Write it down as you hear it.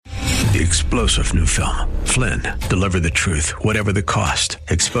The explosive new film, Flynn, deliver the truth, whatever the cost,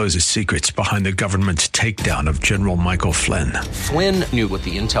 exposes secrets behind the government's takedown of General Michael Flynn. Flynn knew what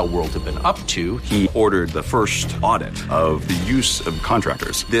the intel world had been up to. He ordered the first audit of the use of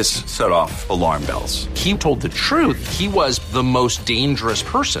contractors. This set off alarm bells. He told the truth. He was the most dangerous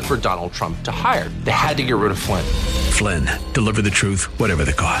person for Donald Trump to hire. They had to get rid of Flynn. Flynn, deliver the truth, whatever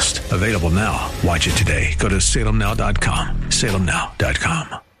the cost. Available now. Watch it today. Go to salemnow.com.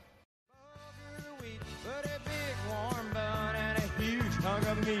 salemnow.com.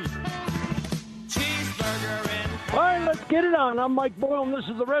 All right, let's get it on. I'm Mike Boyle, and this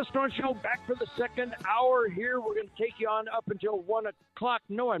is The Restaurant Show. Back for the second hour here. We're going to take you on up until 1 o'clock.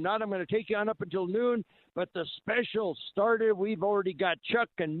 No, I'm not. I'm going to take you on up until noon. But the special started. We've already got Chuck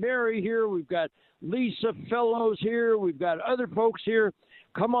and Mary here. We've got Lisa Fellows here. We've got other folks here.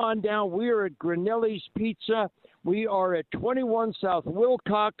 Come on down. We are at Grinelli's Pizza. We are at 21 South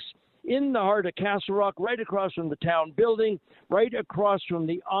Wilcox in the heart of Castle Rock, right across from the town building, right across from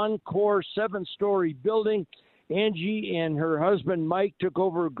the Encore 7-story building. Angie and her husband, Mike, took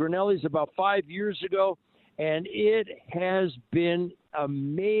over Grinelli's about 5 years ago, and it has been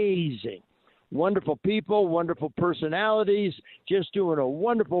amazing. Wonderful people, wonderful personalities, just doing a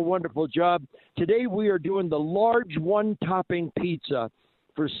wonderful, wonderful job. Today we are doing the large one-topping pizza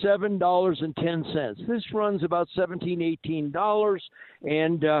for $7.10. This runs about $17, $18,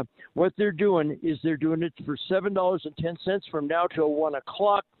 and what they're doing is they're doing it for $7.10 from now till 1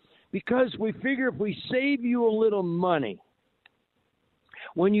 o'clock. Because we figure if we save you a little money,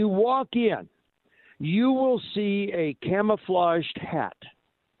 when you walk in, you will see a camouflaged hat,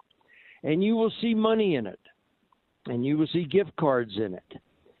 and you will see money in it, and you will see gift cards in it.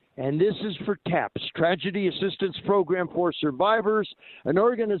 And this is for TAPS, Tragedy Assistance Program for Survivors, an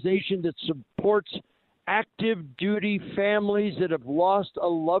organization that supports active duty families that have lost a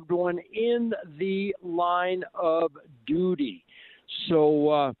loved one in the line of duty.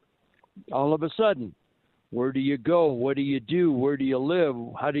 So, all of a sudden, where do you go? What do you do? Where do you live?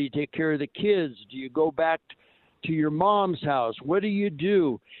 How do you take care of the kids? Do you go back to your mom's house? What do you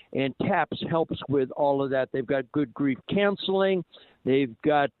do? And TAPS helps with all of that. They've got good grief counseling. They've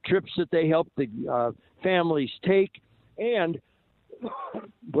got trips that they help the families take. And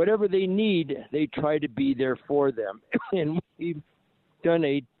whatever they need, they try to be there for them. And we've done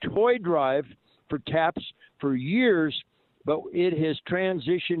a toy drive for TAPS for years, but it has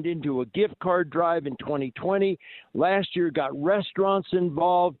transitioned into a gift card drive in 2020. Last year got restaurants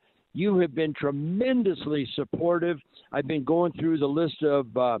involved. You have been tremendously supportive. I've been going through the list of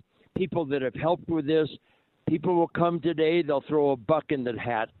people that have helped with this. People will come today. They'll throw $1 in the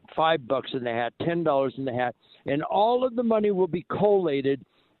hat, $5 in the hat, $10 in the hat, and all of the money will be collated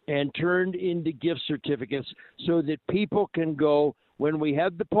and turned into gift certificates so that people can go when we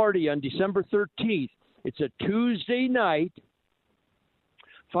have the party on December 13th. It's a Tuesday night,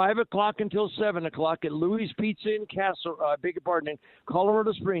 5 o'clock until 7 o'clock at Louis Pizza in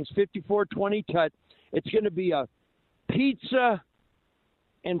Colorado Springs, 5420 Tut. It's going to be a pizza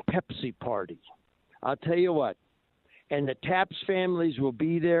and Pepsi party. I'll tell you what. And the TAPS families will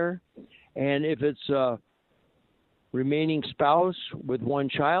be there. And if it's a remaining spouse with one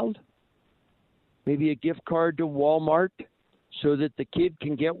child, maybe a gift card to Walmart so that the kid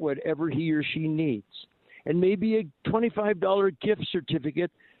can get whatever he or she needs. And maybe a $25 gift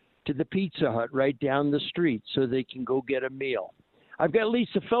certificate to the Pizza Hut right down the street so they can go get a meal. I've got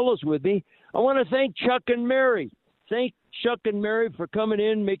Lisa Fellows with me. I want to thank Chuck and Mary. Thank Chuck and Mary for coming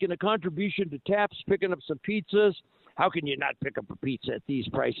in, making a contribution to TAPS, picking up some pizzas. How can you not pick up a pizza at these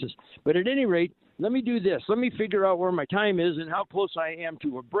prices? But at any rate, let me do this. Let me figure out where my time is and how close I am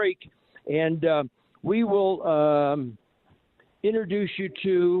to a break. And we will introduce you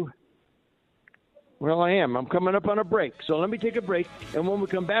to... Well, I am. I'm coming up on a break. So let me take a break. And when we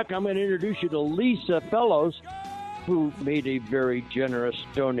come back, I'm going to introduce you to Lisa Fellows, who made a very generous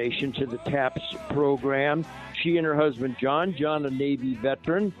donation to the TAPS program. She and her husband, John, a Navy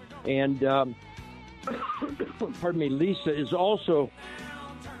veteran. And, pardon me, Lisa is also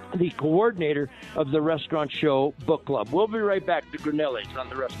the coordinator of the Restaurant Show Book Club. We'll be right back to Grinelli's on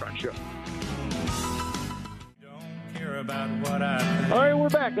the Restaurant Show. All right, we're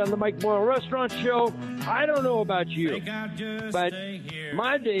back on the Mike Boyle Restaurant Show. I don't know about you, but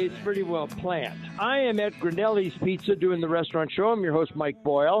my day is pretty well planned. I am at Grinelli's Pizza doing the Restaurant Show. I'm your host, Mike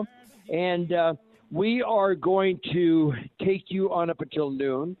Boyle, and we are going to take you on up until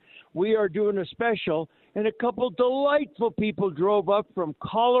noon. We are doing a special, and a couple delightful people drove up from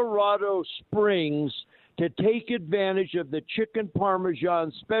Colorado Springs to take advantage of the chicken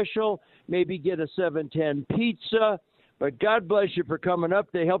parmesan special, maybe get a 710 pizza. But God bless you for coming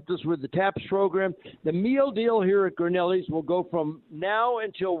up. They helped us with the TAPS program. The meal deal here at Grinelli's will go from now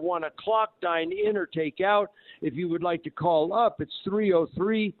until 1 o'clock, dine in or take out. If you would like to call up, it's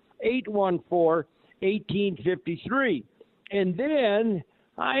 303-814-1853. And then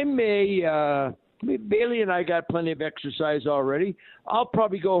Bailey and I got plenty of exercise already. I'll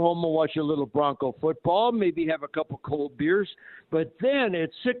probably go home and watch a little Bronco football, maybe have a couple cold beers. But then at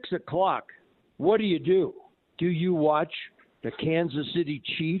 6 o'clock, what do? Do you watch the Kansas City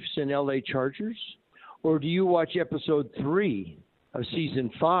Chiefs and LA Chargers? Or do you watch episode 3 of season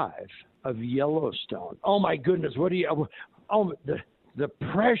 5 of Yellowstone? Oh, my goodness. The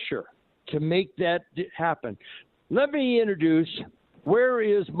pressure to make that happen. Let me introduce, where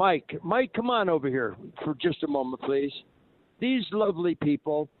is Mike? Mike, come on over here for just a moment, please. These lovely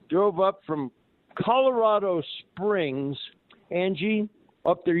people drove up from Colorado Springs. Angie,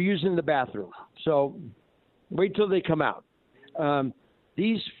 up there using the bathroom. So wait till they come out.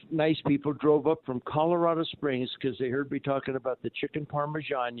 These nice people drove up from Colorado Springs because they heard me talking about the chicken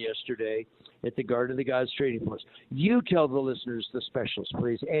parmesan yesterday at the Garden of the Gods Trading Post. You tell the listeners the specials,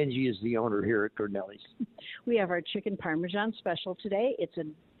 please. Angie is the owner here at Grinelli's. We have our chicken parmesan special today. It's a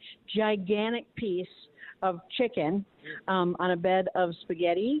gigantic piece of chicken on a bed of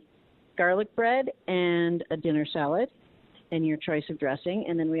spaghetti, garlic bread, and a dinner salad, and your choice of dressing.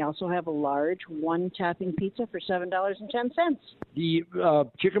 And then we also have a large one-topping pizza for $7.10. The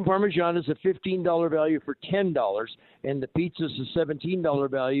chicken parmesan is a $15 value for $10, and the pizza is a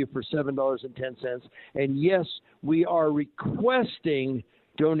 $17 value for $7.10. And yes, we are requesting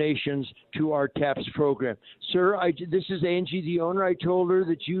donations to our TAPS program. Sir, this is Angie, the owner. I told her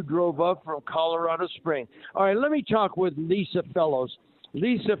that you drove up from Colorado Springs. All right, let me talk with Lisa Fellows.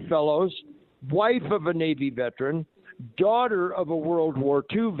 Lisa Fellows, wife of a Navy veteran, daughter of a World War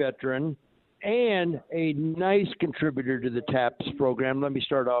II veteran, and a nice contributor to the TAPS program. Let me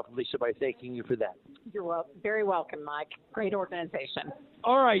start off, Lisa, by thanking you for that. You're very welcome, Mike. Great organization.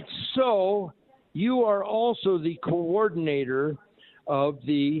 All right, so you are also the coordinator of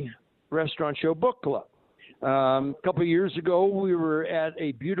the Restaurant Show Book Club. A couple of years ago, we were at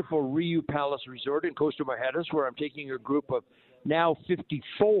a beautiful Riu Palace Resort in Costa Mojetas, where I'm taking a group of now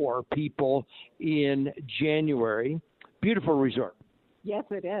 54 people in January. Beautiful resort. Yes,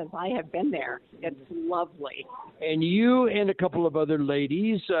 it is. I have been there. It's lovely. And you and a couple of other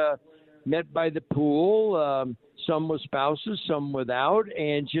ladies met by the pool, some with spouses, some without,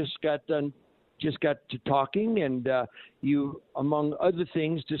 and just got to talking, and you, among other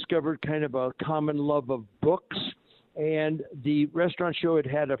things, discovered kind of a common love of books. And the Restaurant Show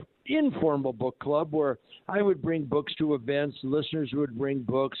had an informal book club where I would bring books to events. Listeners would bring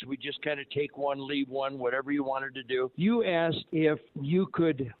books. We just kind of take one, leave one, whatever you wanted to do. You asked if you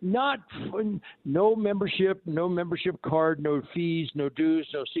could no membership card, no fees, no dues,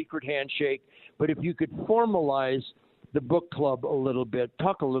 no secret handshake, but if you could formalize the book club a little bit.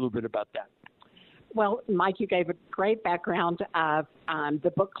 Talk a little bit about that. Well, Mike, you gave a great background of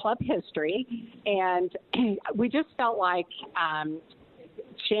the book club history, and we just felt like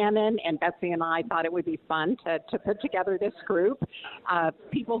Shannon and Betsy and I thought it would be fun to put together this group of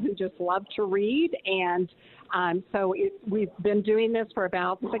people who just love to read, and we've been doing this for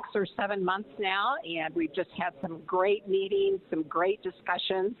about 6 or 7 months now, and we've just had some great meetings, some great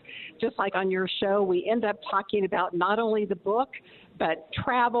discussions. Just like on your show, we end up talking about not only the book, but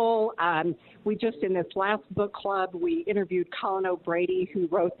travel. We just, in this last book club, we interviewed Colin O'Brady, who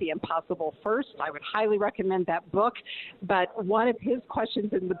wrote The Impossible First. I would highly recommend that book. But one of his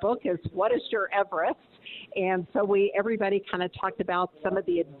questions in the book is, what is your Everest? And so everybody kind of talked about some of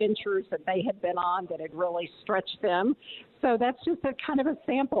the adventures that they had been on that had really stretched them. So that's just a kind of a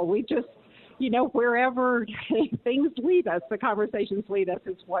sample. We just, wherever things lead us, the conversations lead us,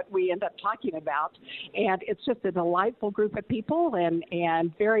 is what we end up talking about. And it's just a delightful group of people and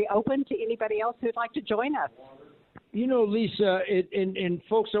very open to anybody else who'd like to join us. Lisa, and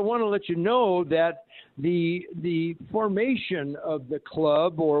folks, I want to let you know that the formation of the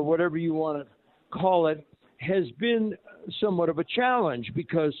club, or whatever you want to call it, has been somewhat of a challenge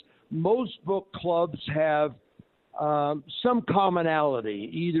because most book clubs have some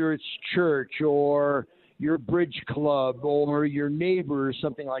commonality. Either it's church or your bridge club or your neighbor or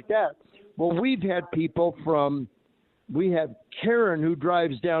something like that. Well, we've had people we have Karen who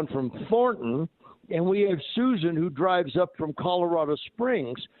drives down from Thornton, and we have Susan who drives up from Colorado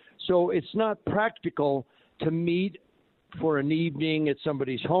Springs. So it's not practical to meet for an evening at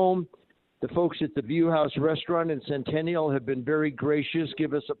somebody's home. The folks at the View House Restaurant in Centennial have been very gracious,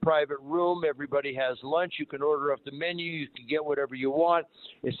 give us a private room. Everybody has lunch. You can order off the menu. You can get whatever you want.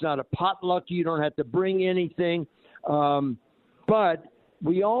 It's not a potluck. You don't have to bring anything. But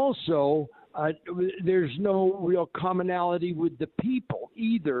we also, there's no real commonality with the people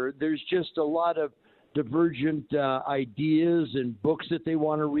either. There's just a lot of divergent ideas and books that they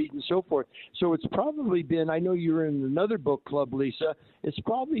want to read and so forth. So it's probably been, I know you're in another book club, Lisa, it's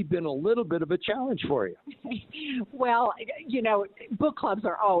probably been a little bit of a challenge for you. Well, you know, book clubs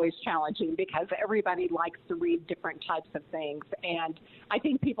are always challenging because everybody likes to read different types of things. And I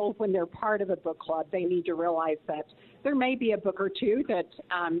think people, when they're part of a book club, they need to realize that there may be a book or two that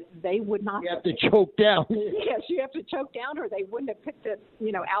they would not. You have to choke down. Yes, you have to choke down, or they wouldn't have picked it,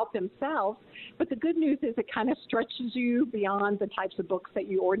 you know, out themselves. But the good news is it kind of stretches you beyond the types of books that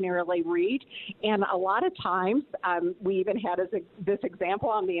you ordinarily read. And a lot of times, we even had this example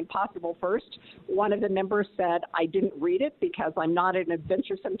on The Impossible First. One of the members said, I didn't read it because I'm not an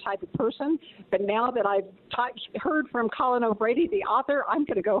adventuresome type of person. But now that I've heard from Colin O'Brady, the author, I'm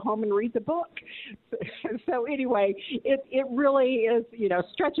going to go home and read the book. So anyway, it really is, you know,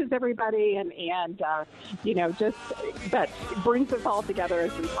 stretches everybody and you know, just, but brings us all together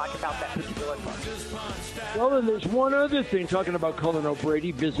as we talk about that particular book. Well, and there's one other thing, talking about Colin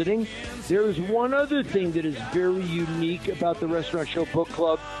O'Brady visiting, there's one other thing that is very unique about the Restaurant Show Book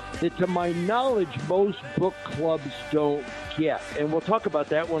Club that, to my knowledge, most book clubs don't get. And we'll talk about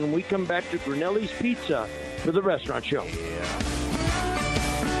that when we come back to Grinelli's Pizza for the Restaurant Show.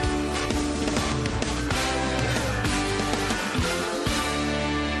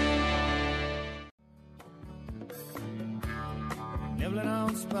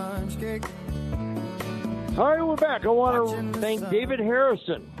 All right, we're back. I want to thank David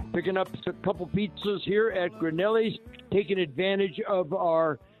Harrison, picking up a couple pizzas here at Grinelli's, taking advantage of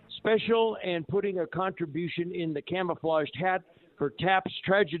our special and putting a contribution in the camouflaged hat for TAP's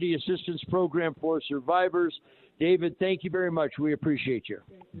Tragedy Assistance Program for Survivors. David, thank you very much. We appreciate you.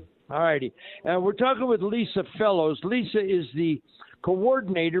 All righty. We're talking with Lisa Fellows. Lisa is the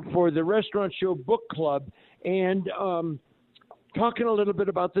coordinator for the Restaurant Show Book Club, and talking a little bit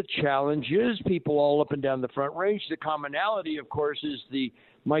about the challenges, people all up and down the Front Range. The commonality, of course, is the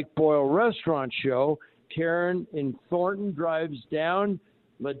Mike Boyle Restaurant Show. Karen in Thornton drives down.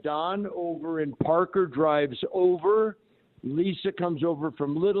 LaDon over in Parker drives over. Lisa comes over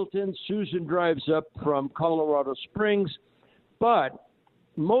from Littleton. Susan drives up from Colorado Springs. But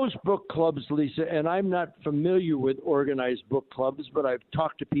most book clubs, Lisa, and I'm not familiar with organized book clubs, but I've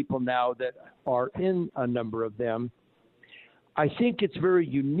talked to people now that are in a number of them. I think it's very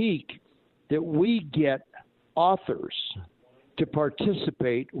unique that we get authors to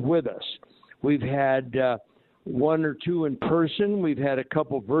participate with us. We've had one or two in person. We've had a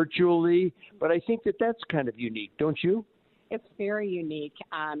couple virtually. But I think that that's kind of unique, don't you? It's very unique.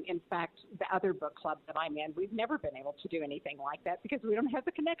 In fact, the other book club that I'm in, we've never been able to do anything like that because we don't have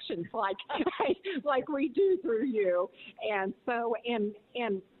the connections like we do through you. And so,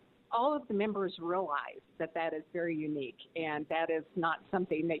 and all of the members realize that that is very unique, and that is not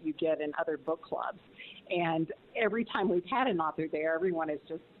something that you get in other book clubs. And every time we've had an author there, everyone has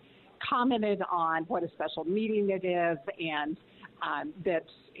just commented on what a special meeting it is, and that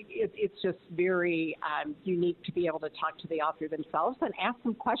it's just very unique to be able to talk to the author themselves and ask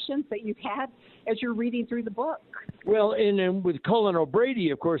them questions that you've had as you're reading through the book. Well, and with Colin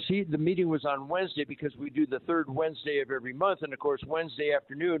O'Brady, of course, the meeting was on Wednesday because we do the third Wednesday of every month. And, of course, Wednesday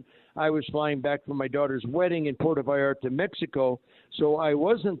afternoon, I was flying back from my daughter's wedding in Puerto Vallarta, Mexico, so I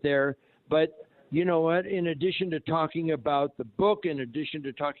wasn't there. But you know what? In addition to talking about the book, in addition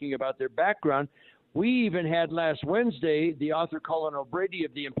to talking about their background, we even had last Wednesday the author Colin O'Brady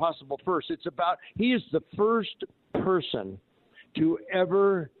of The Impossible First. He is the first person to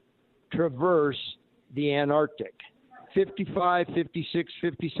ever traverse the Antarctic. 55, 56,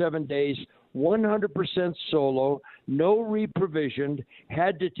 57 days, 100% solo, no reprovisioned,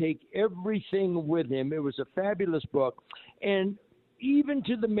 had to take everything with him. It was a fabulous book. And even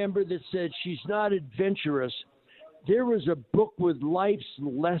to the member that said she's not adventurous, there was a book with life's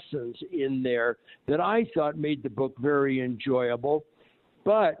lessons in there that I thought made the book very enjoyable.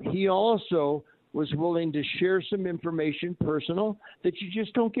 But he also was willing to share some information personal that you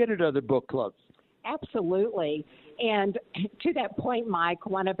just don't get at other book clubs. Absolutely. And to that point, Mike,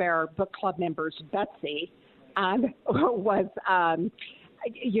 one of our book club members, Betsy, was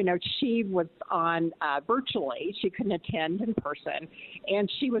she was on virtually. She couldn't attend in person.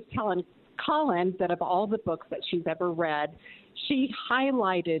 And she was telling Colin that of all the books that she's ever read, she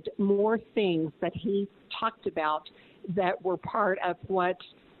highlighted more things that he talked about that were part of what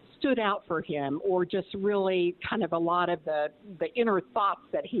stood out for him, or just really kind of a lot of the inner thoughts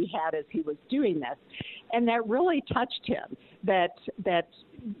that he had as he was doing this. And that really touched him, that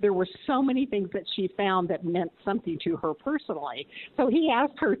there were so many things that she found that meant something to her personally. So he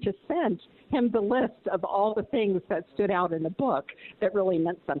asked her to send him the list of all the things that stood out in the book that really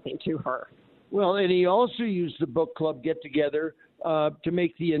meant something to her. Well, and he also used the book club get-together to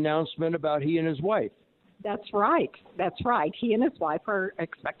make the announcement about he and his wife. That's right. That's right. He and his wife are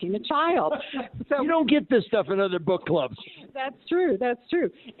expecting a child. So you don't get this stuff in other book clubs. That's true. That's true.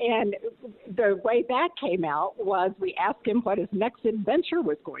 And the way that came out was we asked him what his next adventure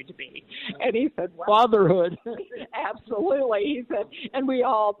was going to be. And he said, well, fatherhood. Absolutely. He said, and we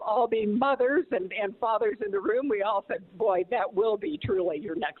all being mothers and fathers in the room, we all said, boy, that will be truly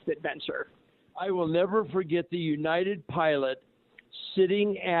your next adventure. I will never forget the United pilot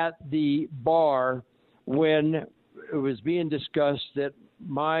sitting at the bar when it was being discussed that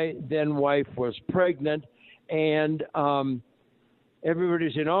my then wife was pregnant, and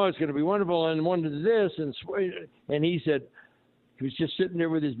everybody said, "Oh, it's going to be wonderful," and one did this, and he said, he was just sitting there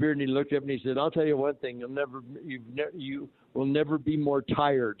with his beard, and he looked up and he said, "I'll tell you one thing: you will never be more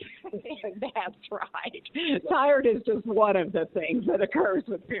tired." That's right. Tired is just one of the things that occurs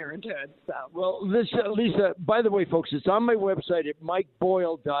with parenthood. So, well, Lisa, by the way, folks, it's on my website at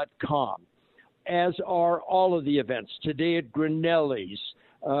MikeBoyle.com. As are all of the events. Today at Grinelli's,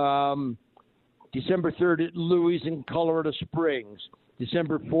 December 3rd at Louis in Colorado Springs,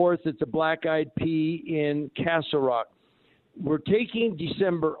 December 4th at the Black Eyed Pea in Castle Rock. We're taking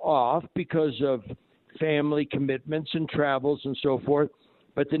December off because of family commitments and travels and so forth,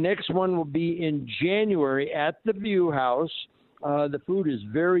 but the next one will be in January at the View House. The food is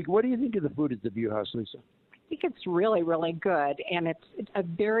very good. What do you think of the food at the View House, Lisa? I think it's really, really good, and it's a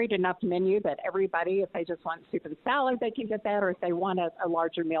varied enough menu that everybody, if they just want soup and salad, they can get that, or if they want a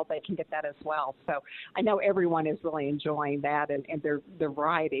larger meal, they can get that as well. So I know everyone is really enjoying that and the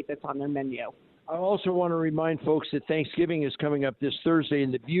variety that's on their menu. I also want to remind folks that Thanksgiving is coming up this Thursday,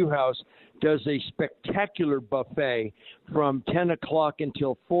 and the View House does a spectacular buffet from 10 o'clock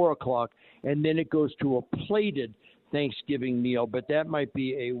until 4 o'clock, and then it goes to a plated Thanksgiving meal, but that might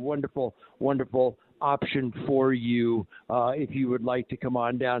be a wonderful, wonderful option for you if you would like to come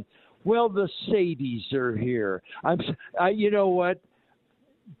on down. Well, the Sadies are here. You know what,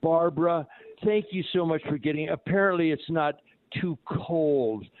 Barbara, thank you so much for getting. Apparently, it's not too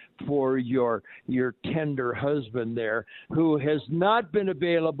cold for your tender husband there, who has not been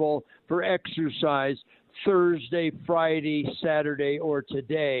available for exercise Thursday, Friday, Saturday, or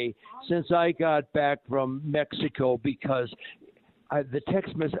today since I got back from Mexico because the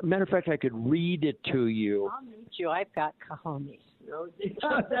text message, matter of fact, I could read it to you. I'll meet you. I've got cojones.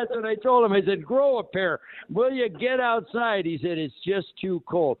 That's what I told him. I said, grow a pair. Will you get outside? He said, it's just too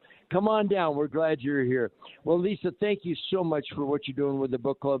cold. Come on down. We're glad you're here. Well, Lisa, thank you so much for what you're doing with the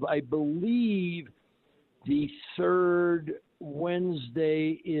book club. I believe the third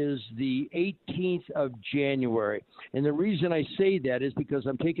Wednesday is the 18th of January. And the reason I say that is because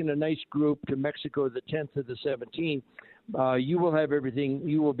I'm taking a nice group to Mexico the 10th to the 17th. You will have everything.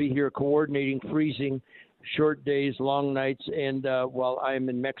 You will be here coordinating freezing, short days, long nights, and while I'm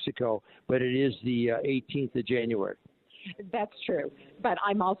in Mexico. But it is the 18th of January. That's true. But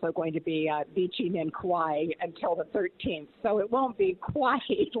I'm also going to be beaching in Kauai until the 13th, so it won't be quite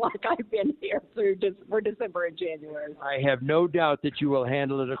like I've been here for December and January. I have no doubt that you will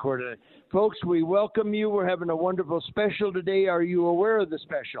handle it accordingly. Folks, we welcome you. We're having a wonderful special today. Are you aware of the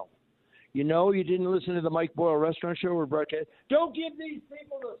special? You know, you didn't listen to the Mike Boyle Restaurant Show. We're broadcasting. Don't give these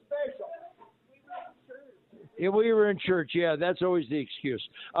people the special. Yeah, we were in church. Yeah, that's always the excuse.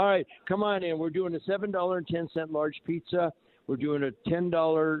 All right, come on in. We're doing a $7.10 large pizza. We're doing a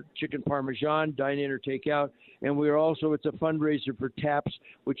 $10 chicken parmesan, dine-in or take-out. And we're also, it's a fundraiser for TAPS,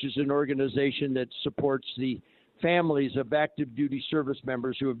 which is an organization that supports the families of active duty service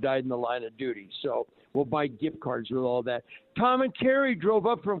members who have died in the line of duty. So we'll buy gift cards with all that. Tom and Carrie drove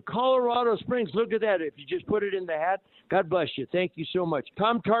up from Colorado Springs. Look at that. If you just put it in the hat, God bless you. Thank you so much.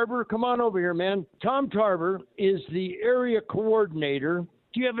 Tom Tarver, come on over here, man. Tom Tarver is the area coordinator.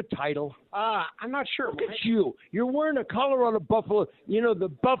 Do you have a title? I'm not sure. Look at you. You're wearing a Colorado Buffalo. You know, the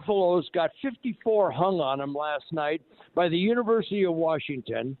Buffaloes got 54 hung on them last night by the University of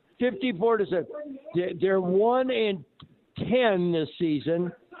Washington. 54-7. They're 1-10 this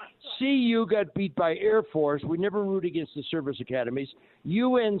season. CU got beat by Air Force. We never root against the service academies.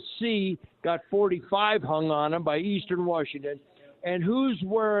 UNC got 45 hung on them by Eastern Washington. And who's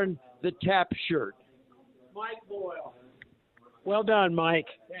wearing the TAP shirt? Mike Boyle. Well done, Mike.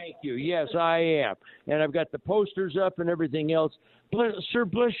 Thank you. Yes, I am. And I've got the posters up and everything else. Sir,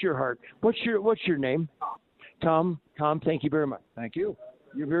 bless your heart. What's your name? Tom. Tom, thank you very much. Thank you.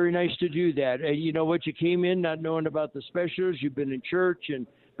 You're very nice to do that. And you know what? You came in not knowing about the specials. You've been in church,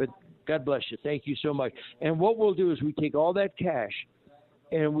 but God bless you. Thank you so much. And what we'll do is we take all that cash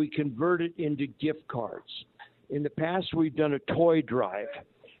and we convert it into gift cards. In the past, we've done a toy drive.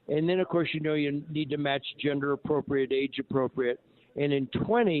 And then, of course, you need to match gender appropriate, age appropriate. And in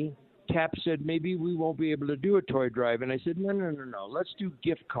 20, TAP said, maybe we won't be able to do a toy drive. And I said, no. Let's do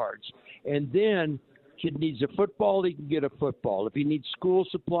gift cards. And then kid needs a football, he can get a football. If he needs school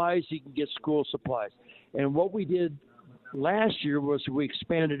supplies, he can get school supplies. And what we did last year was we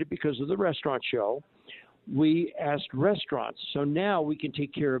expanded it because of the restaurant show. We asked restaurants. So now we can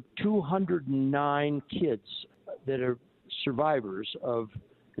take care of 209 kids that are survivors of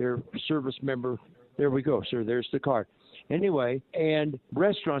their service member. There we go, sir. There's the card. Anyway, and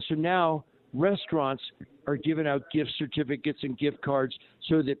restaurants. So now restaurants are giving out gift certificates and gift cards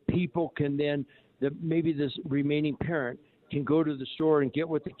so that people can then, maybe this remaining parent can go to the store and get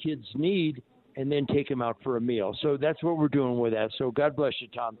what the kids need and then take them out for a meal. So that's what we're doing with that. So God bless you,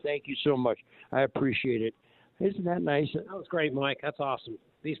 Tom. Thank you so much. I appreciate it. Isn't that nice? That was great, Mike. That's awesome.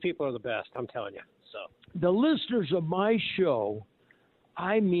 These people are the best, I'm telling you. So the listeners of my show,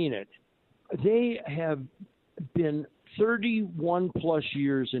 I mean it. They have been 31 plus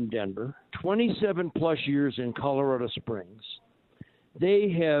years in Denver, 27 plus years in Colorado Springs.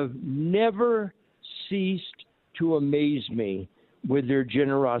 They have never ceased to amaze me with their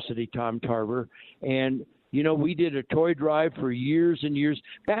generosity, Tom Tarver. And, you know, we did a toy drive for years and years.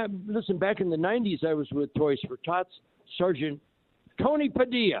 Back in the 90s, I was with Toys for Tots. Sergeant Tony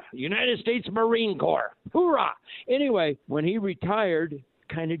Padilla, United States Marine Corps. Hoorah! Anyway, when he retired,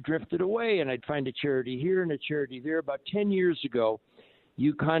 kind of drifted away, and I'd find a charity here and a charity there. About 10 years ago,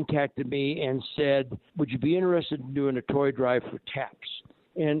 you contacted me and said, would you be interested in doing a toy drive for TAPS?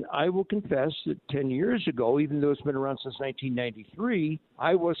 And I will confess that 10 years ago, even though it's been around since 1993,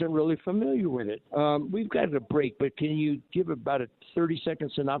 I wasn't really familiar with it. We've got a break, but can you give about a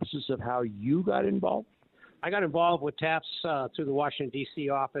 30-second synopsis of how you got involved? I got involved with TAPS through the Washington, D.C.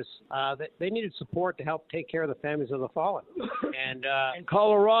 office. They needed support to help take care of the families of the fallen. And in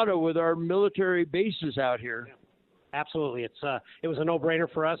Colorado with our military bases out here. Yeah, absolutely. It was a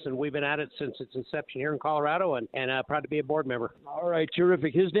no-brainer for us, and we've been at it since its inception here in Colorado, and proud to be a board member. All right,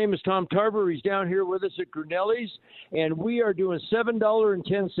 terrific. His name is Tom Tarver. He's down here with us at Grinelli's, and we are doing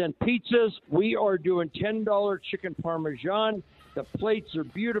 $7.10 pizzas. We are doing $10 chicken parmesan. The plates are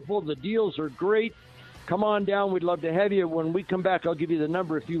beautiful. The deals are great. Come on down. We'd love to have you. When we come back, I'll give you the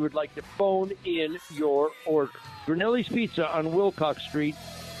number if you would like to phone in your order. Grinelli's Pizza on Wilcox Street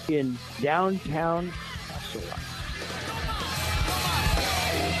in downtown Castle Rock.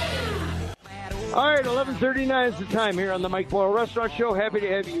 All right, 11:39 is the time here on the Mike Boyle Restaurant Show. Happy to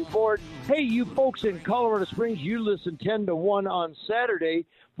have you aboard. Hey, you folks in Colorado Springs, you listen 10 to 1 on Saturday,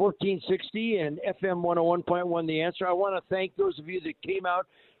 1460 and FM 101.1 The Answer. I want to thank those of you that came out.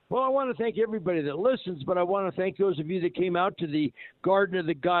 Well, I want to thank everybody that listens, but I want to thank those of you that came out to the Garden of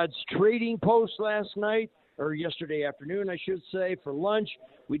the Gods trading post last night, or yesterday afternoon, I should say, for lunch.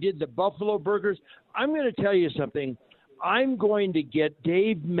 We did the buffalo burgers. I'm going to tell you something. I'm going to get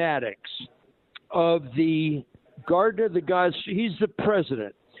Dave Maddox of the Garden of the Gods. He's the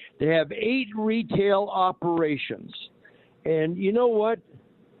president. They have 8 retail operations. And you know what?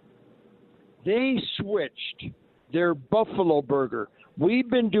 They switched their buffalo burger. We've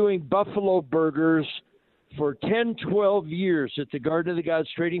been doing buffalo burgers for 10, 12 years at the Garden of the Gods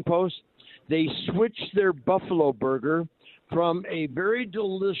Trading Post. They switched their buffalo burger from a very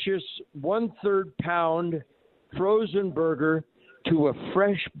delicious 1/3 pound frozen burger to a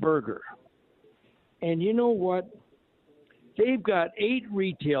fresh burger. And you know what? They've got 8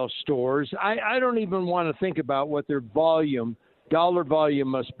 retail stores. I don't even want to think about what their dollar volume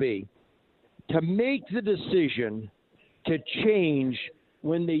must be. To make the decision to change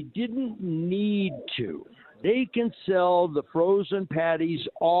when they didn't need to. They can sell the frozen patties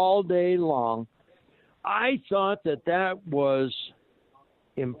all day long. I thought that was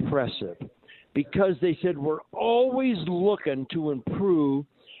impressive because they said we're always looking to improve.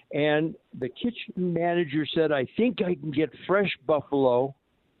 And the kitchen manager said, I think I can get fresh buffalo,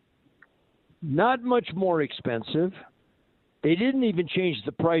 not much more expensive. They didn't even change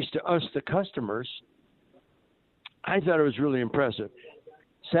the price to us, the customers. I thought it was really impressive.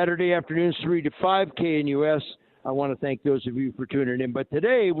 Saturday afternoons, 3 to 5, KNUS. I want to thank those of you for tuning in. But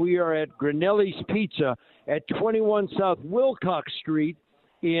today we are at Grinelli's Pizza at 21 South Wilcox Street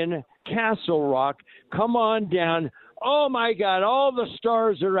in Castle Rock. Come on down. Oh, my God, all the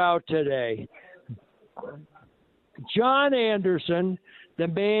stars are out today. John Anderson, the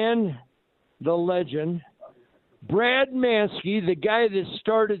man, the legend, Brad Mansky, the guy that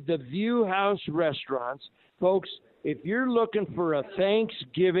started the View House Restaurants. Folks, if you're looking for a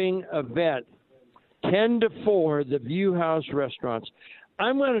Thanksgiving event, 10 to 4, the View House Restaurants.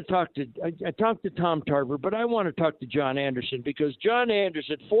 I'm going to talk to, I talked to Tom Tarver, but I want to talk to John Anderson, because John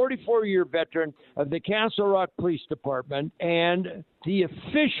Anderson, 44-year veteran of the Castle Rock Police Department, and the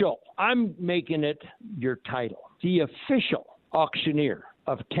official, I'm making it your title, the official auctioneer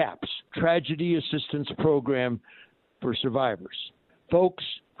of TAPS, Tragedy Assistance Program for Survivors. Folks,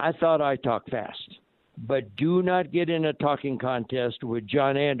 I thought I talked fast, but do not get in a talking contest with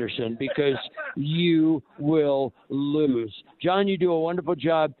John Anderson, because you will lose. John, you do a wonderful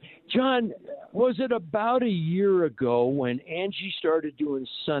job. John, was it about a year ago when Angie started doing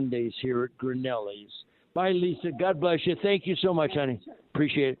Sundays here at Grinelli's? Bye, Lisa. God bless you. Thank you so much, honey.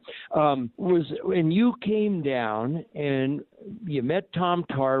 Appreciate it. Was when you came down and you met Tom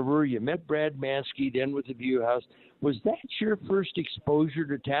Tarver, you met Brad Mansky, then with the View House. Was that your first exposure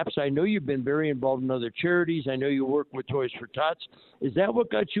to TAPS? I know you've been very involved in other charities. I know you work with Toys for Tots. Is that what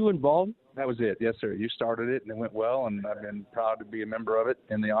got you involved? That was it. Yes, sir. You started it, and it went well, and I've been proud to be a member of it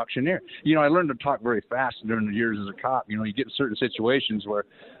and the auctioneer. You know, I learned to talk very fast during the years as a cop. You know, you get in certain situations where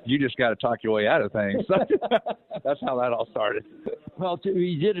you just got to talk your way out of things. That's how that all started. Well,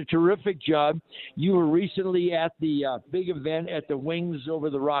 you did a terrific job. You were recently at the big event at the Wings over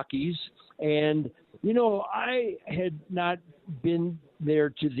the Rockies, and, you know, I had not been there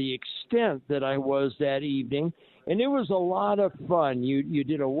to the extent that I was that evening, and it was a lot of fun. You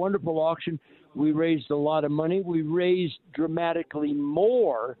did a wonderful auction. We raised a lot of money. We raised dramatically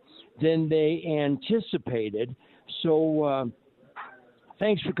more than they anticipated. So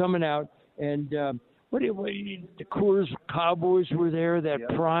thanks for coming out. And the Coors Cowboys were there. That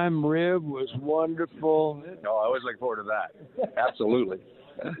prime rib was wonderful. No, I always look forward to that. Absolutely.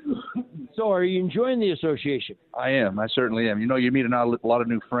 So are you enjoying the association? I am. I certainly am. You know, you meet a lot of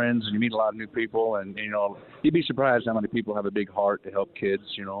new friends, and you meet a lot of new people, and, you know, you'd be surprised how many people have a big heart to help kids,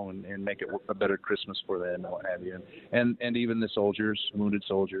 you know, and make it a better Christmas for them and what have you. And even the soldiers, wounded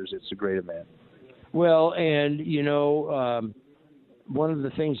soldiers, it's a great event. Well, and, you know, one of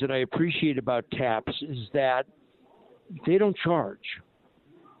the things that I appreciate about TAPS is that they don't charge.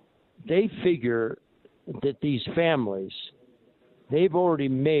 They figure that these families, they've already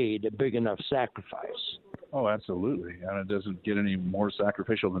made a big enough sacrifice. Oh, absolutely. And it doesn't get any more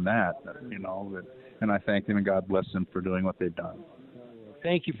sacrificial than that, you know. And I thank them, and God bless them for doing what they've done.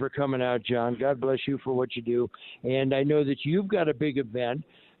 Thank you for coming out, John. God bless you for what you do. And I know that you've got a big event.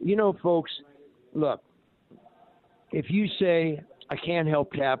 You know, folks, look, if you say, I can't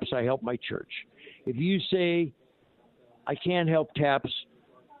help TAPS, I help my church. If you say, I can't help TAPS,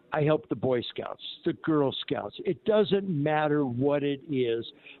 I help the Boy Scouts, the Girl Scouts. It doesn't matter what it is,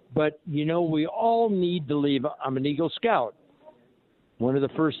 but, you know, we all need to leave. I'm an Eagle Scout. One of the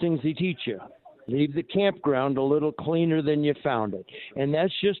first things they teach you, leave the campground a little cleaner than you found it. And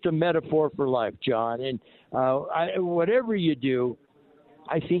that's just a metaphor for life, John. And whatever you do,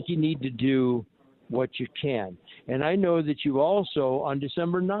 I think you need to do what you can. And I know that you also, on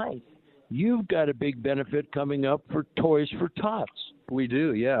December 9th, you've got a big benefit coming up for Toys for Tots. We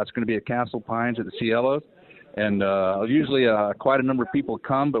do, yeah. It's going to be at Castle Pines at the Cielos. And usually quite a number of people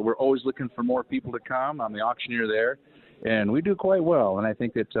come, but we're always looking for more people to come. I'm the auctioneer there. And we do quite well. And I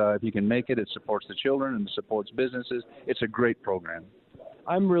think that if you can make it, it supports the children and supports businesses. It's a great program.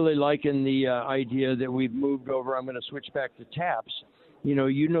 I'm really liking the idea that we've moved over. I'm going to switch back to TAPS. You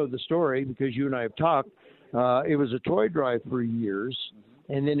know the story because you and I have talked. It was a toy drive for years.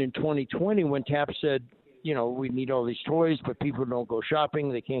 And then in 2020, when TAPS said, you know, we need all these toys, but people don't go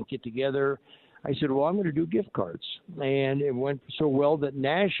shopping, they can't get together, I said, well, I'm going to do gift cards. And it went so well that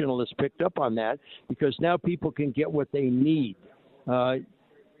National has picked up on that because now people can get what they need.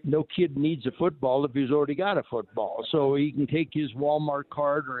 No kid needs a football if he's already got a football. So he can take his Walmart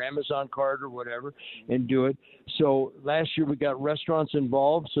card or Amazon card or whatever and do it. So last year we got restaurants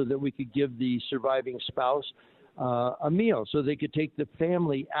involved so that we could give the surviving spouse a meal so they could take the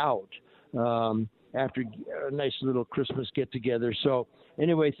family out after a nice little Christmas get-together. So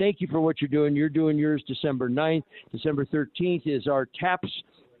anyway, thank you for what you're doing. You're doing yours December 9th. December 13th is our TAPS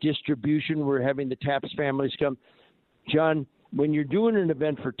distribution. We're having the TAPS families come. John, when you're doing an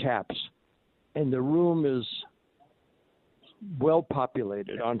event for TAPS and the room is well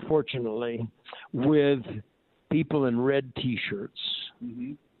populated, unfortunately, with people in red T-shirts,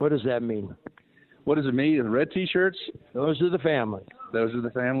 what does that mean? What does it mean? The red T-shirts? Those are the families. Those are the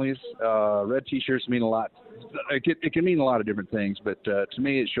families. Red T-shirts mean a lot. It can mean a lot of different things, but to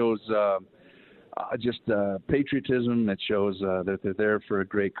me it shows just patriotism that shows that they're there for a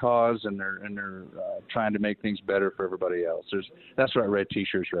great cause, and they're trying to make things better for everybody else. That's what red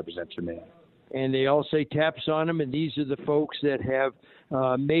T-shirts represent to me. And they all say TAPS on them, and these are the folks that have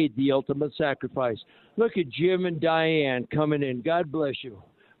made the ultimate sacrifice. Look at Jim and Diane coming in. God bless you.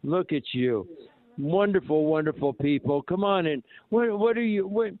 Look at you. Wonderful, wonderful people. Come on in. What are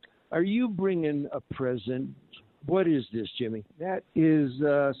you bringing a present? What is this, Jimmy? That is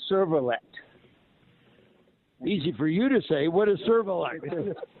Servalet. Easy for you to say. What is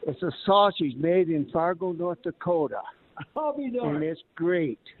Servalet? It's a sausage made in Fargo, North Dakota. I'll be darned. And it's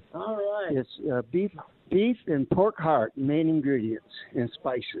great. All right. It's beef and pork heart, main ingredients, and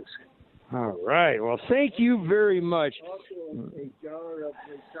spices. All right. Well, thank you very much. Also, a jar of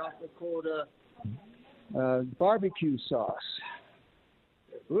the South Dakota barbecue sauce.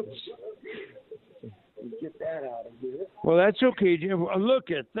 Oops. Get that out of here. Well, that's okay, Jim. Look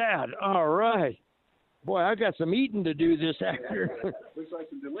at that. All right. Boy, I got some eating to do this afternoon. Looks like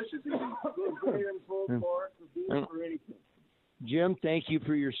some delicious eating. Good ham, pulled pork, beef, or anything. Jim, thank you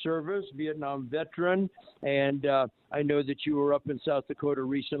for your service, Vietnam veteran. And I know that you were up in South Dakota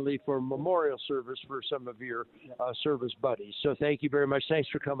recently for a memorial service for some of your service buddies. So thank you very much. Thanks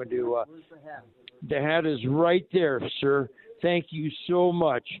for coming to. The hat is right there, sir. Thank you so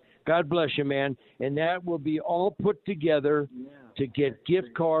much. God bless you, man. And that will be all put together to get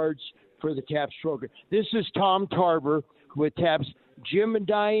gift cards for the TAPS program. This is Tom Tarver with TAPS. Jim and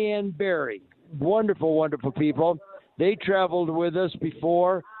Diane Berry. Wonderful, wonderful people. They traveled with us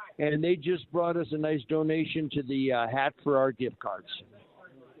before, and they just brought us a nice donation to the hat for our gift cards.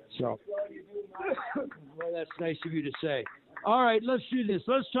 So, well, that's nice of you to say. All right, let's do this.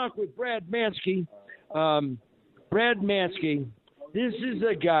 Let's talk with Brad Mansky. Brad Mansky, this is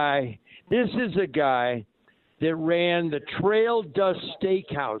a guy that ran the Trail Dust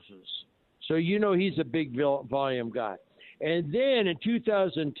Steakhouses. So you know he's a big volume guy. And then in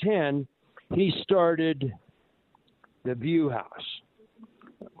 2010, he started the View House.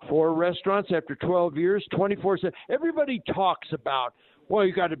 4 restaurants after 12 years, 24/7. Everybody talks about, well,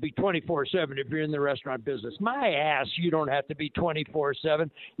 you got to be 24/7 if you're in the restaurant business. My ass, you don't have to be 24/7.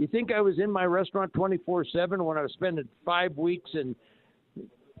 You think I was in my restaurant 24/7 when I was spending 5 weeks and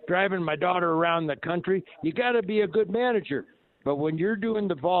driving my daughter around the country? You got to be a good manager. But when you're doing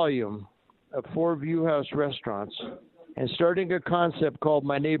the volume of 4 View House restaurants and starting a concept called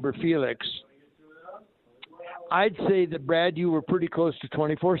My Neighbor Felix, I'd say that, Brad, you were pretty close to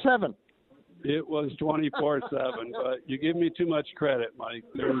 24/7. It was 24/7, but you give me too much credit, Mike.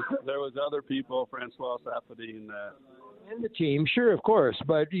 There was other people, Francois Sapadine, that. And the team, sure, of course,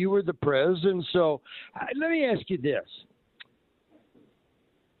 but you were the prez, and so let me ask you this.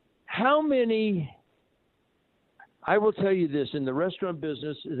 How many, I will tell you this, in the restaurant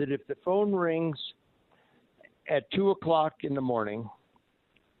business, that if the phone rings at 2 o'clock in the morning,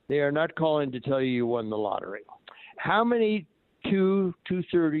 they are not calling to tell you won the lottery. How many 2,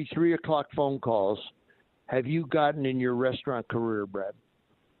 2:30, 3 o'clock phone calls have you gotten in your restaurant career, Brad?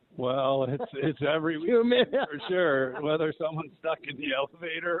 Well, it's every week for sure, whether someone's stuck in the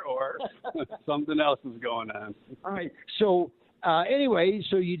elevator or something else is going on. All right. So anyway,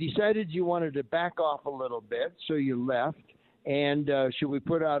 so you decided you wanted to back off a little bit, so you left. And should we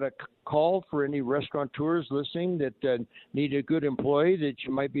put out a call for any restaurateurs listening that need a good employee that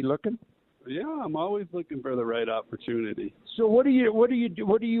you might be looking? Yeah, I'm always looking for the right opportunity. So what do you want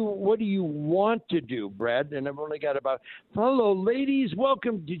to do, Brad? And I've only got about. Hello, ladies,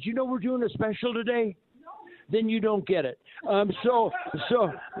 welcome. Did you know we're doing a special today? No. Then you don't get it. So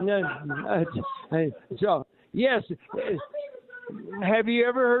yes. Have you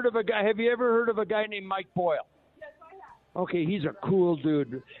ever heard of a guy named Mike Boyle? Okay, he's a cool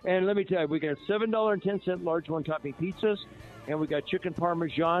dude. And let me tell you, we got $7.10 large one-topping pizzas, and we got chicken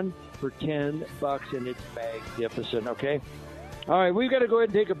parmesan for $10, and it's magnificent, okay? All right, we've got to go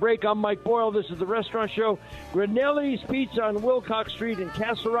ahead and take a break. I'm Mike Boyle. This is The Restaurant Show. Granelli's Pizza on Wilcox Street in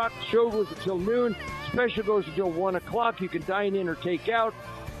Castle Rock. Show goes until noon. Special goes until 1 o'clock. You can dine in or take out.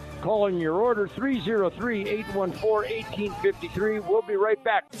 Call in your order, 303-814-1853. We'll be right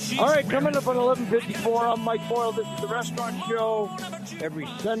back. All right, coming up at 11:54, I'm Mike Boyle. This is The Restaurant Show. Every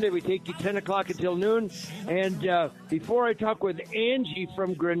Sunday, we take you 10 o'clock until noon. And before I talk with Angie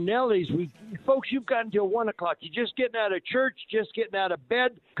from Granelli's, folks, you've got until 1 o'clock. You're just getting out of church, just getting out of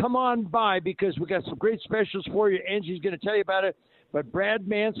bed. Come on by because we got some great specials for you. Angie's going to tell you about it. But Brad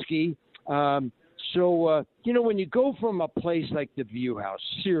Mansky, So, when you go from a place like the View House,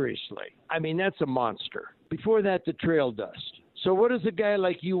 seriously, I mean, that's a monster. Before that, the Trail Dust. So what does a guy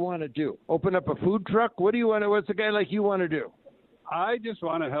like you want to do? Open up a food truck? What's a guy like you want to do? I just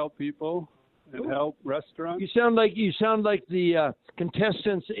want to help people and help restaurants. You sound like the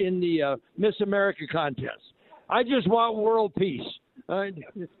contestants in the Miss America contest. I just want world peace.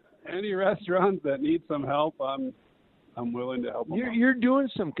 Any restaurants that need some help, I'm willing to help them. You're doing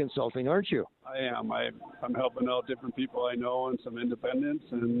some consulting, aren't you? I am. I'm helping out different people I know and some independents,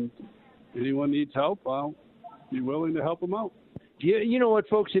 and anyone needs help, I'll be willing to help them out. You know what,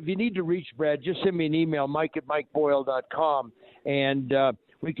 folks? If you need to reach Brad, just send me an email, mike@mikeboyle.com, and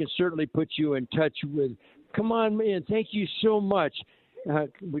we can certainly put you in touch with. Come on, man. Thank you so much.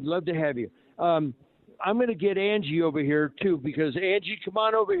 We'd love to have you. I'm going to get Angie over here, too, because, Angie, come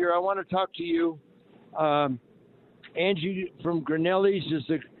on over here. I want to talk to you. Angie from Grinelli's is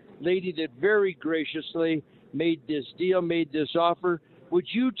the lady that very graciously made this deal, made this offer. Would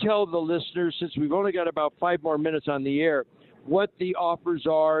you tell the listeners, since we've only got about 5 more minutes on the air, what the offers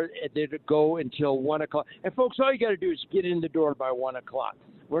are that go until 1 o'clock? And, folks, all you got to do is get in the door by 1 o'clock.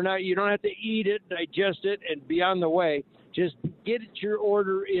 You don't have to eat it, digest it, and be on the way. Just get your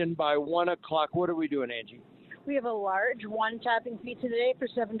order in by 1 o'clock. What are we doing, Angie? We have a large one-topping pizza today for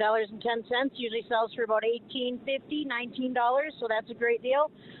 $7.10. Usually sells for about $18.50, $19, so that's a great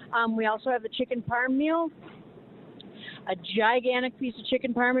deal. We also have the chicken parm meal, a gigantic piece of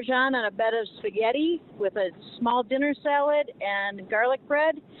chicken parmesan on a bed of spaghetti with a small dinner salad and garlic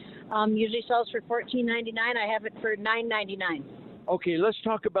bread. Usually sells for $14.99. I have it for $9.99. Okay, let's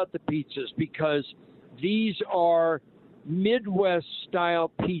talk about the pizzas, because these are Midwest-style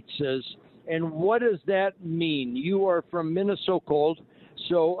pizzas. And what does that mean? You are from Minnesota,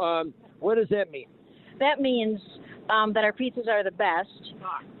 so what does that mean? That means that our pizzas are the best.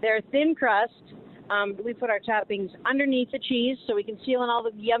 They're thin crust. We put our toppings underneath the cheese so we can seal in all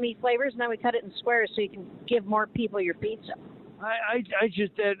the yummy flavors, and then we cut it in squares so you can give more people your pizza.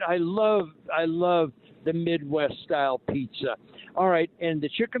 I love the Midwest-style pizza. All right, and the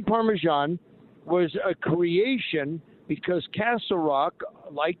chicken parmesan was a creation because Castle Rock,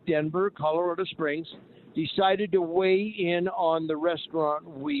 like Denver, Colorado Springs, decided to weigh in on the Restaurant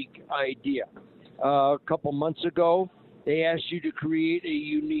Week idea. A couple months ago, they asked you to create a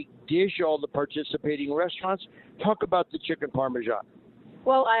unique dish, all the participating restaurants. Talk about the chicken parmesan.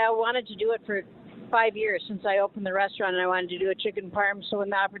 Well, I wanted to do it for 5 years since I opened the restaurant, and I wanted to do a chicken parm. So when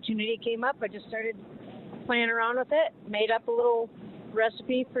the opportunity came up, I just started playing around with it, made up a little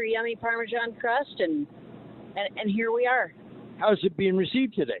recipe for yummy Parmesan crust, and here we are. How's it being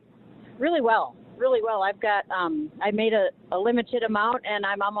received today? Really well. I've got, I made a limited amount, and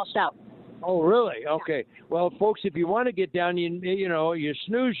I'm almost out. Oh, really? Okay. Yeah. Well, folks, if you want to get down, you know, you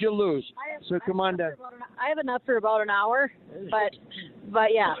snooze, you lose. So come on down. I have enough for about an hour, but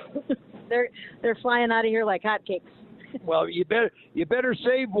yeah, they're flying out of here like hotcakes. Well, you better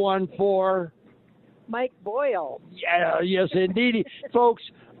save one for Mike Boyle. Yeah, yes, indeed. Folks,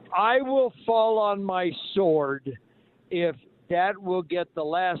 I will fall on my sword if that will get the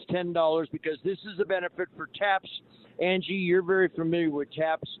last $10, because this is a benefit for TAPS. Angie, you're very familiar with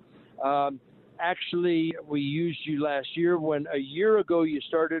TAPS. Actually, we used you last year when a year ago you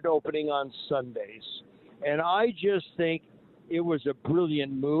started opening on Sundays. And I just think it was a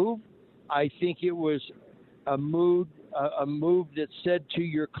brilliant move. I think it was a move that said to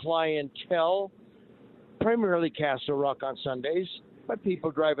your clientele, primarily Castle Rock on Sundays, but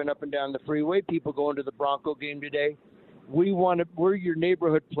people driving up and down the freeway, people going to the Bronco game today. We're your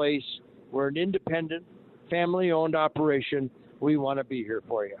neighborhood place. We're an independent, family-owned operation. We want to be here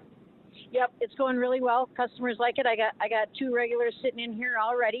for you. Yep, it's going really well. Customers like it. I got 2 regulars sitting in here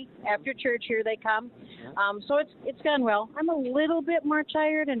already. After church, here they come. So it's gone well. I'm a little bit more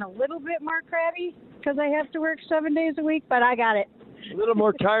tired and a little bit more crabby because I have to work 7 days a week, but I got it. A little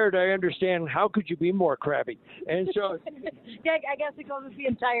more tired, I understand. How could you be more crabby? And so, yeah, I guess it goes with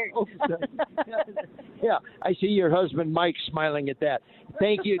being tired. Yeah, I see your husband Mike smiling at that.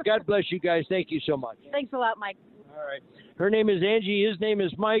 Thank you. God bless you guys. Thank you so much. Thanks a lot, Mike. All right. Her name is Angie. His name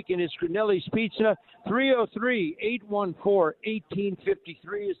is Mike, and it's Grinelli's Pizza.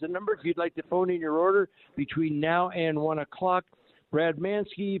 303-814-1853 is the number if you'd like to phone in your order between now and 1 o'clock. Brad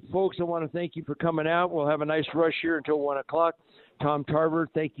Mansky, folks, I want to thank you for coming out. We'll have a nice rush here until 1 o'clock. Tom Tarver,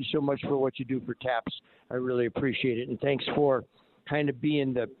 thank you so much for what you do for TAPS. I really appreciate it. And thanks for kind of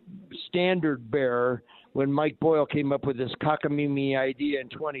being the standard bearer when Mike Boyle came up with this cockamamie idea in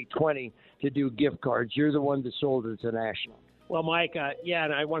 2020 to do gift cards. You're the one that sold it to National. Well, Mike,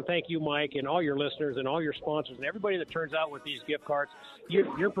 and I want to thank you, Mike, and all your listeners and all your sponsors and everybody that turns out with these gift cards.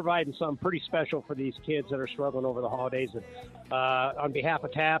 You're providing something pretty special for these kids that are struggling over the holidays. And on behalf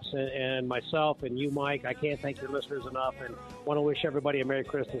of TAPS and myself and you, Mike, I can't thank your listeners enough, and want to wish everybody a Merry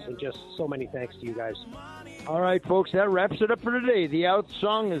Christmas and just so many thanks to you guys. All right, folks, that wraps it up for today. The out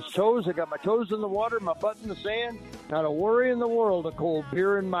song is Toes. I got my toes in the water, my butt in the sand. Not a worry in the world, a cold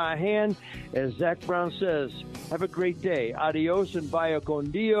beer in my hand. As Zach Brown says, have a great day. Adios and vaya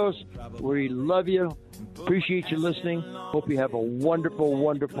con Dios. We love you. Appreciate you listening. Hope you have a wonderful,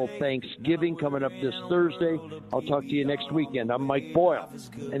 wonderful Thanksgiving coming up this Thursday. I'll talk to you next weekend. I'm Mike Boyle,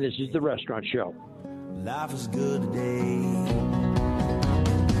 and this is The Restaurant Show. Life is good today.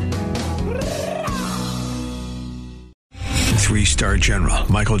 3-star General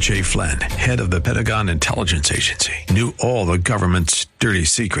Michael J. Flynn, head of the Pentagon Intelligence Agency, knew all the government's dirty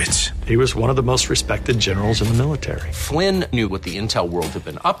secrets. He was one of the most respected generals in the military. Flynn knew what the intel world had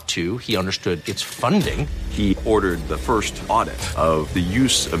been up to. He understood its funding. He ordered the first audit of the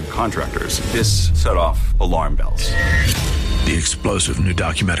use of contractors. This set off alarm bells. The explosive new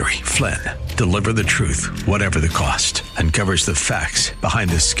documentary, Flynn, Deliver the Truth, Whatever the Cost, uncovers the facts behind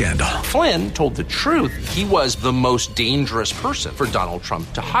this scandal. Flynn told the truth. He was the most dangerous person for Donald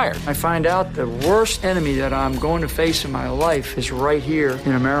Trump to hire. I find out the worst enemy that I'm going to face in my life is right here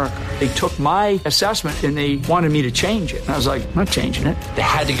in America. They took my assessment and they wanted me to change it. And I was like, I'm not changing it. They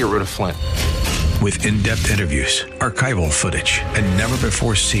had to get rid of Flynn. With in-depth interviews, archival footage, and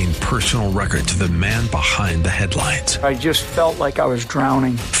never-before-seen personal records of the man behind the headlines. I just felt like I was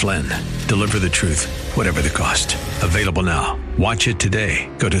drowning. Flynn, Deliver the Truth, Whatever the Cost. Available now. Watch it today.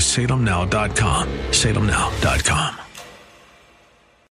 Go to salemnow.com. salemnow.com.